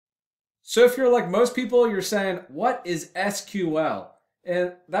So if you're like most people, you're saying, what is SQL?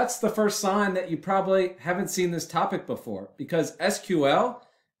 And that's the first sign that you probably haven't seen this topic before, because SQL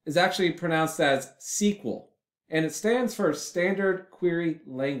is actually pronounced as SQL, and it stands for Standard Query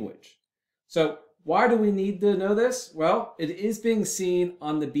Language. So why do we need to know this? Well, it is being seen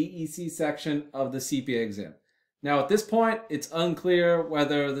on the BEC section of the CPA exam. Now at this point, it's unclear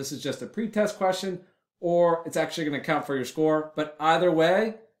whether this is just a pretest question or it's actually going to count for your score, but either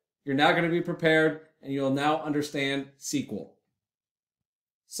way, you're now going to be prepared and you'll now understand SQL.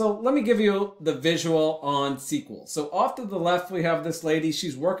 So let me give you the visual on SQL. So off to the left, we have this lady.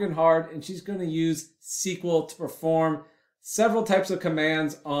 She's working hard and she's going to use SQL to perform several types of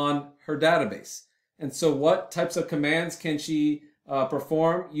commands on her database. And so what types of commands can she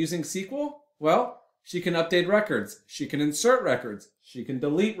perform using SQL? Well, she can update records. She can insert records. She can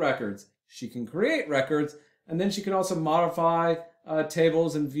delete records. She can create records. And then she can also modify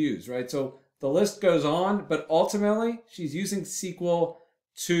tables and views, right? So the list goes on, but ultimately she's using SQL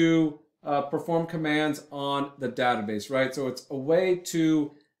to perform commands on the database, right? So it's a way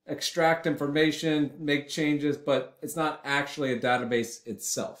to extract information, make changes, but it's not actually a database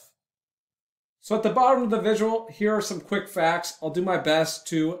itself. So at the bottom of the visual, here are some quick facts. I'll do my best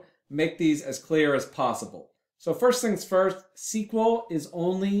to make these as clear as possible. So first things first, SQL is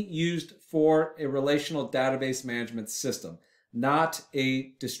only used for a relational database management system, not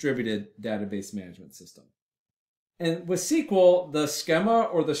a distributed database management system. And with SQL, the schema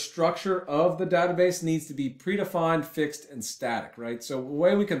or the structure of the database needs to be predefined, fixed, and static, right? So the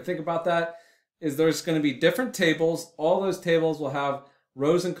way we can think about that is there's going to be different tables. All those tables will have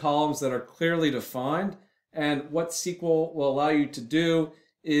rows and columns that are clearly defined. And what SQL will allow you to do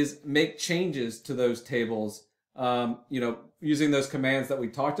is make changes to those tables, using those commands that we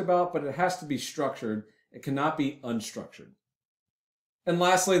talked about, but it has to be structured. It cannot be unstructured. And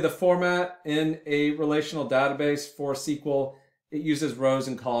lastly, the format in a relational database for SQL, it uses rows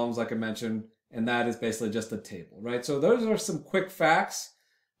and columns like I mentioned, and that is basically just a table, right? So those are some quick facts.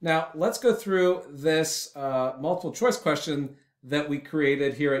 Now let's go through this multiple choice question that we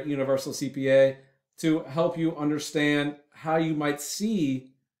created here at Universal CPA to help you understand how you might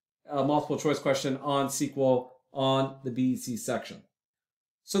see a multiple choice question on SQL on the BEC section.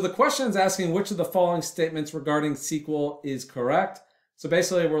 So the question is asking which of the following statements regarding SQL is correct. So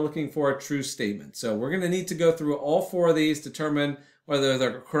basically we're looking for a true statement. So we're going to need to go through all four of these, determine whether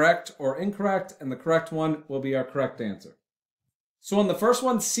they're correct or incorrect, and the correct one will be our correct answer. So on the first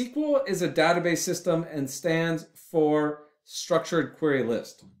one, SQL is a database system and stands for Structured Query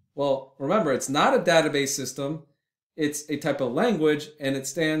List. Well, remember, it's not a database system. It's a type of language, and it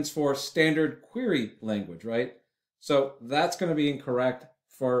stands for Standard Query Language, right? So that's going to be incorrect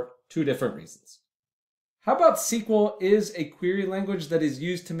for two different reasons. How about SQL is a query language that is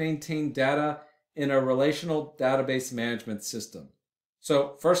used to maintain data in a relational database management system?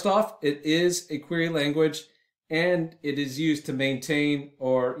 So first off, it is a query language and it is used to maintain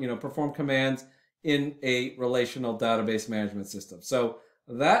or perform commands in a relational database management system. So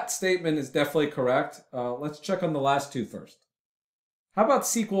that statement is definitely correct. Let's check on the last two first. How about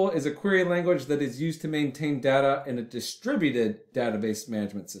SQL is a query language that is used to maintain data in a distributed database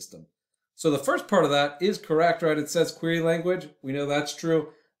management system? So the first part of that is correct, right? It says query language. We know that's true,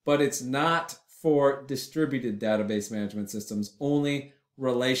 but it's not for distributed database management systems, only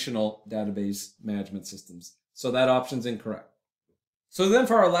relational database management systems. So that option's incorrect. So then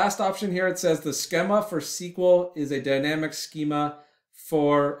for our last option here, it says the schema for SQL is a dynamic schema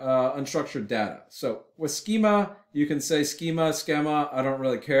for unstructured data. So with schema, you can say schema, I don't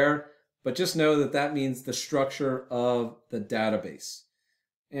really care, but just know that that means the structure of the database.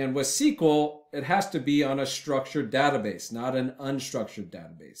 And with SQL, it has to be on a structured database, not an unstructured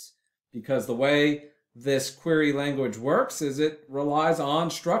database, because the way this query language works is it relies on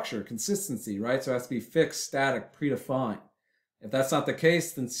structure, consistency, right? So it has to be fixed, static, predefined. If that's not the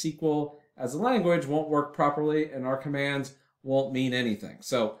case, then SQL as a language won't work properly and our commands won't mean anything.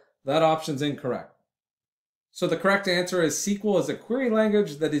 So that option's incorrect. So the correct answer is SQL is a query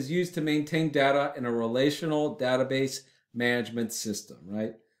language that is used to maintain data in a relational database management system,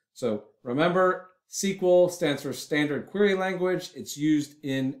 right? So remember, SQL stands for Standard Query Language. It's used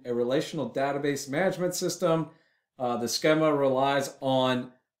in a relational database management system. The schema relies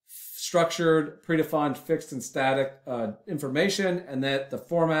on structured, predefined, fixed, and static information, and that the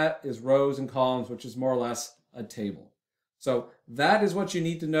format is rows and columns, which is more or less a table. So that is what you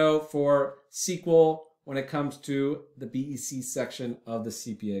need to know for SQL when it comes to the BEC section of the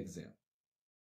CPA exam.